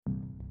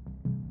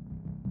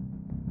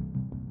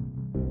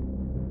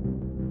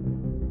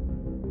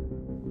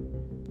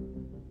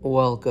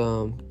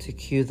Welcome to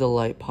Cue the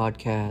Light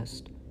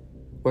podcast,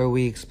 where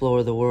we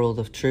explore the world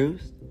of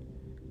truth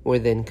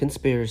within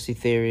conspiracy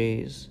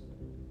theories.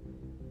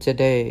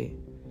 Today,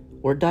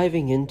 we're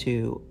diving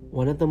into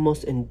one of the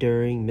most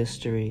enduring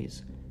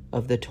mysteries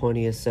of the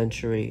 20th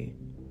century,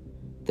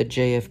 the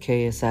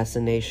JFK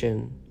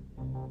assassination.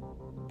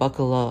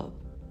 Buckle up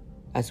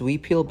as we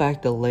peel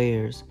back the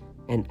layers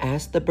and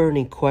ask the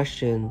burning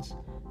questions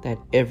that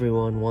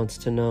everyone wants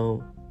to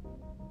know.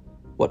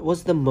 What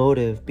was the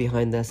motive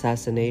behind the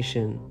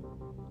assassination?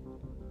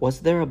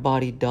 Was there a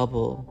body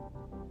double?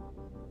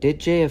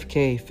 Did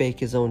JFK fake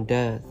his own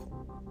death?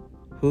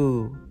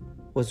 Who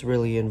was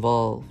really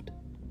involved?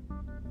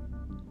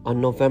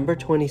 On November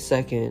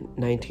 22nd,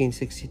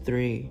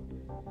 1963,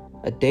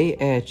 a day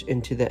etched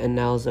into the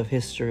annals of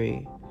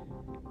history,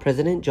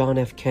 President John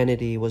F.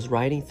 Kennedy was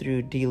riding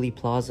through Dealey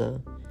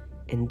Plaza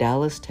in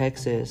Dallas,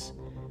 Texas,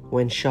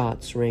 when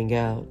shots rang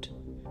out.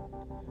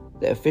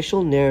 The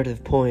official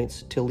narrative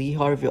points to Lee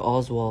Harvey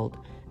Oswald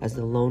as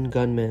the lone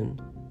gunman.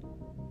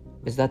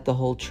 Is that the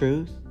whole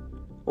truth,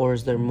 or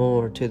is there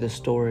more to the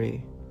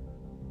story?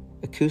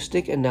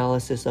 Acoustic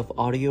analysis of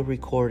audio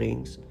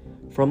recordings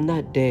from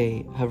that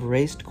day have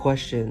raised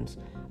questions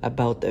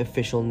about the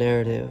official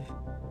narrative.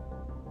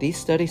 These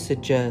studies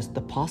suggest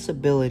the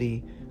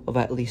possibility of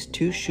at least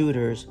two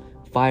shooters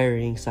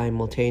firing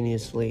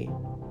simultaneously.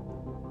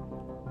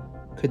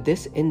 Could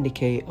this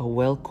indicate a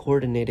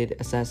well-coordinated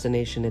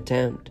assassination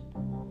attempt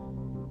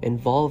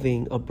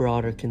involving a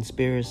broader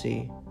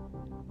conspiracy?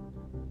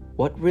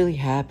 What really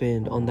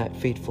happened on that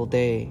fateful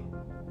day?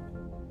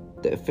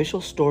 The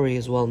official story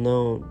is well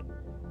known,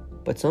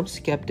 but some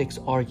skeptics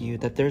argue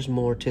that there's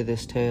more to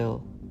this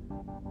tale.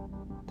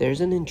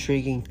 There's an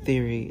intriguing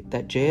theory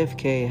that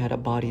JFK had a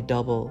body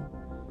double,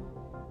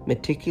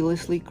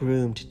 meticulously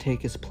groomed to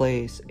take his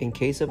place in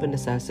case of an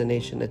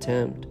assassination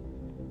attempt.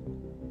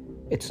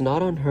 It's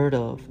not unheard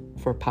of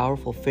for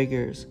powerful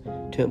figures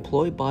to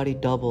employ body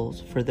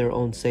doubles for their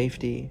own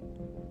safety.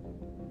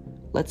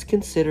 Let's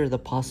consider the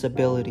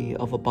possibility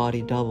of a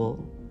body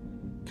double.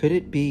 Could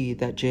it be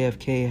that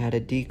JFK had a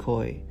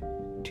decoy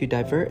to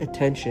divert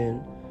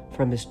attention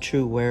from his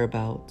true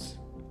whereabouts?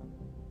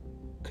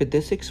 Could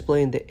this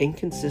explain the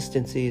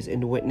inconsistencies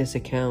in witness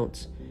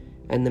accounts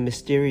and the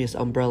mysterious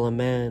umbrella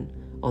man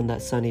on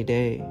that sunny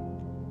day?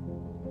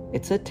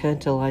 It's a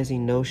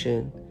tantalizing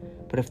notion,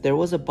 but if there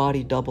was a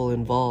body double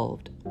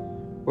involved,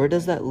 where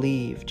does that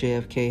leave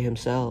JFK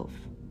himself?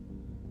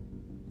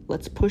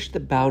 Let's push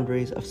the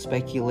boundaries of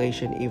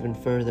speculation even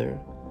further.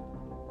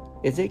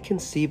 Is it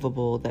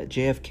conceivable that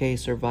JFK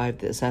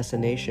survived the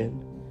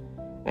assassination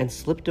and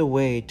slipped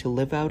away to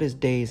live out his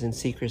days in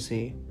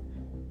secrecy?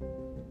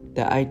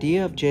 The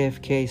idea of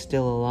JFK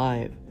still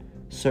alive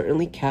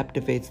certainly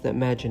captivates the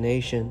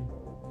imagination.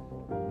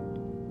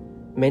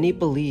 Many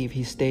believe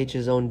he staged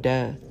his own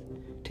death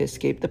to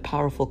escape the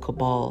powerful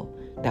cabal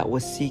that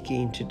was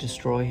seeking to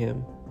destroy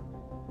him.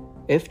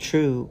 If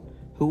true,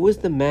 who was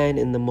the man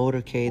in the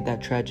motorcade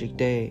that tragic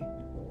day?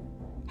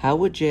 How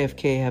would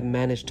JFK have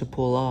managed to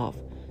pull off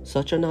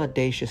such an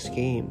audacious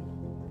scheme?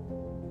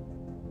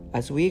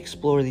 As we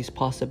explore these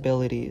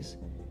possibilities,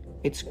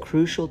 it's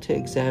crucial to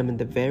examine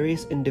the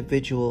various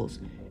individuals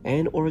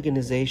and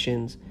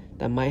organizations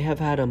that might have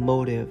had a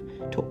motive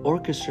to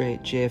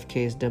orchestrate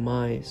JFK's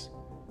demise.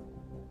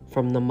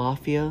 From the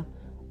mafia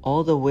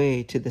all the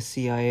way to the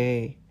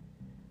CIA,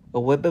 a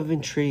web of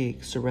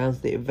intrigue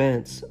surrounds the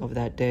events of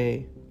that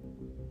day.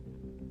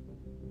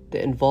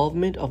 The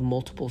involvement of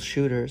multiple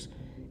shooters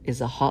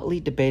is a hotly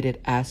debated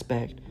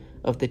aspect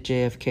of the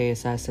JFK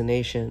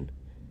assassination.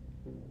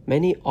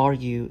 Many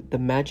argue the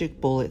magic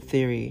bullet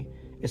theory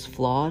is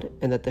flawed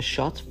and that the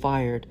shots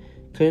fired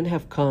couldn't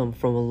have come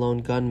from a lone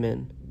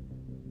gunman.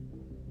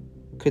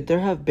 Could there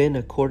have been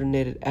a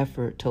coordinated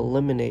effort to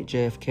eliminate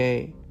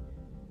JFK?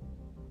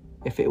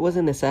 If it was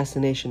an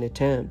assassination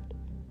attempt,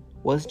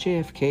 was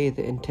JFK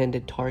the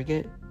intended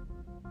target?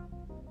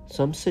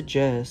 Some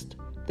suggest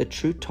the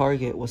true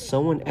target was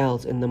someone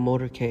else in the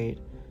motorcade,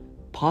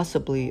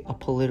 possibly a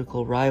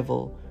political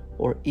rival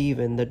or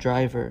even the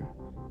driver.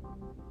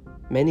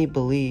 Many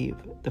believe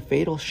the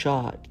fatal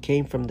shot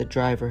came from the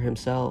driver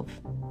himself.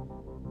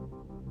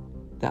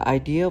 The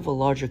idea of a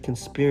larger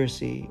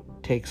conspiracy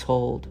takes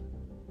hold.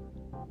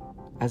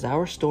 As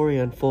our story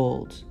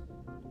unfolds,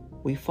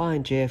 we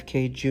find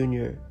JFK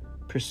Jr.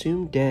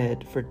 presumed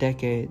dead for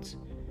decades,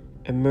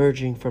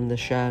 emerging from the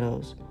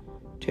shadows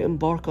to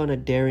embark on a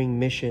daring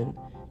mission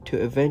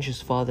to avenge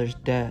his father's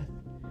death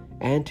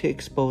and to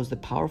expose the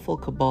powerful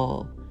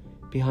cabal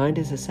behind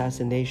his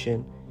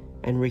assassination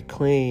and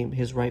reclaim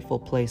his rightful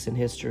place in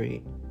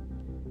history.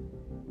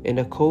 In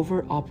a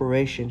covert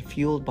operation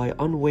fueled by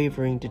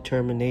unwavering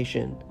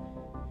determination,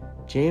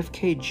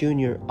 JFK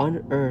Jr.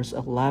 unearths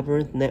a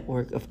labyrinth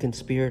network of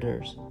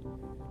conspirators.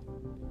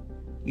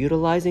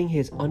 Utilizing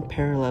his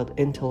unparalleled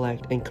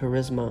intellect and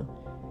charisma,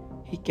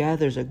 he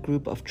gathers a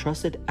group of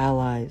trusted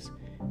allies,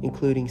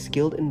 including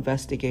skilled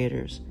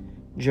investigators,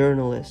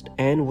 journalists,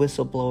 and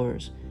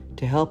whistleblowers,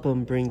 to help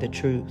him bring the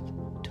truth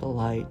to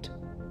light.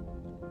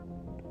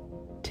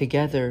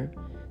 Together,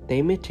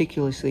 They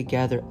meticulously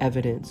gather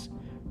evidence,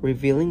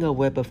 revealing a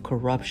web of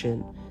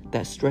corruption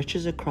that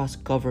stretches across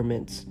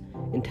governments,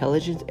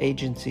 intelligence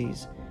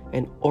agencies,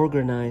 and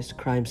organized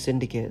crime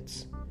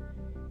syndicates.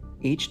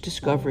 Each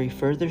discovery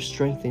further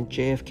strengthened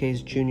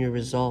JFK's Jr.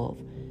 resolve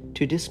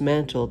to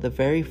dismantle the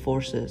very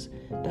forces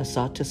that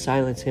sought to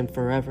silence him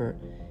forever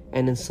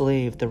and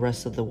enslave the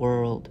rest of the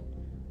world.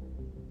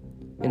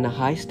 In a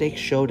high-stakes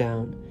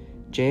showdown,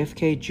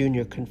 JFK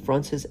Jr.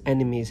 confronts his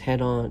enemies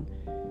head-on,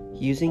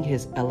 using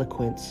his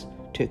eloquence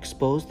to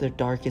expose their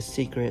darkest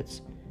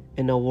secrets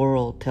in a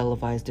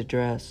world-televised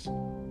address.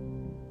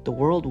 The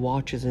world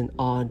watches in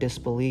awe and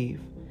disbelief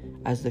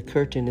as the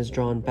curtain is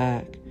drawn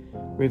back,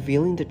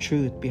 revealing the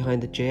truth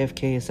behind the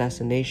JFK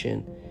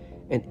assassination,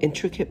 an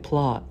intricate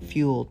plot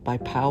fueled by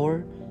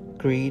power,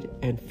 greed,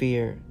 and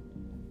fear.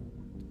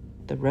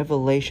 The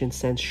revelation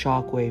sends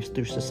shockwaves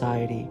through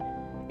society,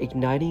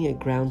 igniting a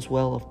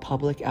groundswell of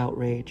public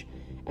outrage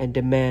and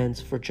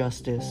demands for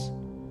justice.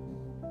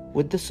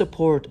 With the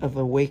support of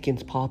an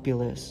awakened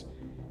populace,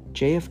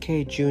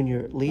 JFK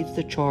Jr. leads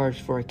the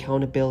charge for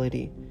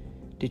accountability,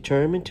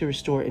 determined to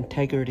restore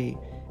integrity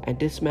and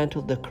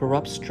dismantle the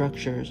corrupt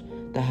structures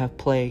that have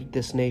plagued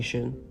this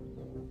nation.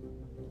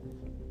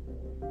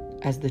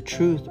 As the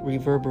truth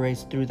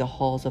reverberates through the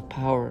halls of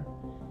power,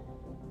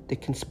 the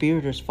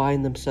conspirators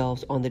find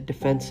themselves on the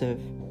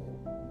defensive,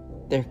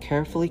 their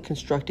carefully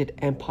constructed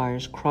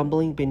empires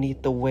crumbling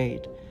beneath the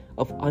weight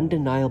of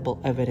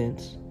undeniable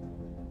evidence.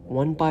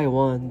 One by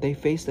one, they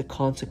face the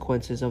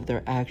consequences of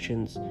their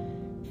actions,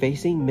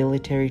 facing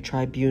military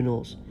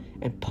tribunals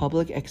and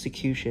public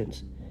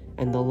executions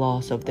and the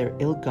loss of their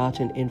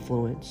ill-gotten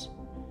influence.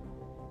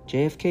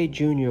 JFK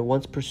Jr.,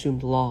 once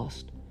presumed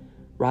lost,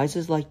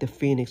 rises like the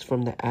phoenix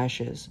from the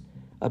ashes,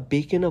 a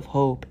beacon of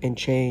hope and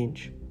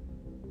change.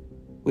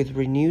 With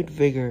renewed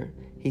vigor,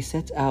 he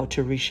sets out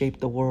to reshape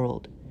the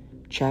world,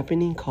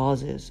 championing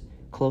causes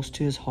close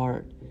to his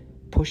heart,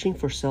 pushing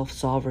for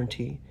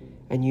self-sovereignty,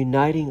 and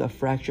uniting a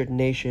fractured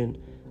nation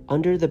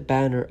under the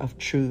banner of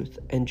truth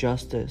and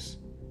justice.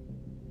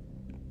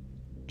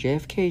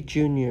 JFK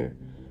Jr.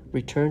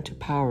 return to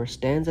power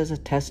stands as a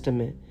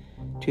testament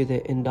to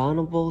the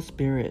indomitable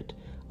spirit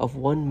of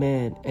one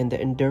man and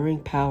the enduring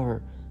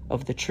power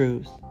of the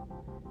truth.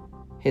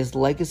 His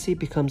legacy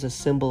becomes a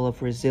symbol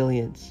of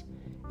resilience,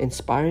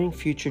 inspiring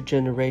future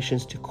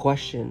generations to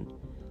question,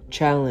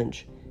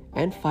 challenge,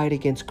 and fight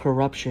against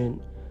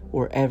corruption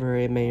wherever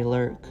it may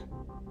lurk.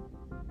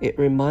 It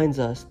reminds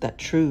us that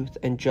truth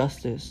and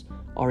justice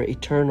are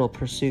eternal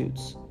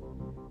pursuits,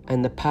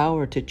 and the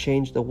power to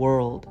change the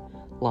world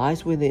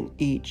lies within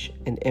each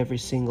and every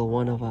single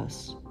one of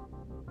us.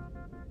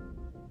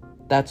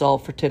 That's all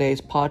for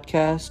today's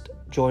podcast.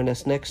 Join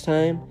us next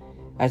time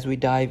as we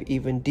dive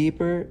even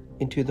deeper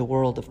into the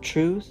world of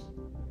truth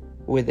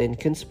within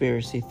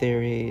conspiracy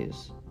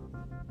theories.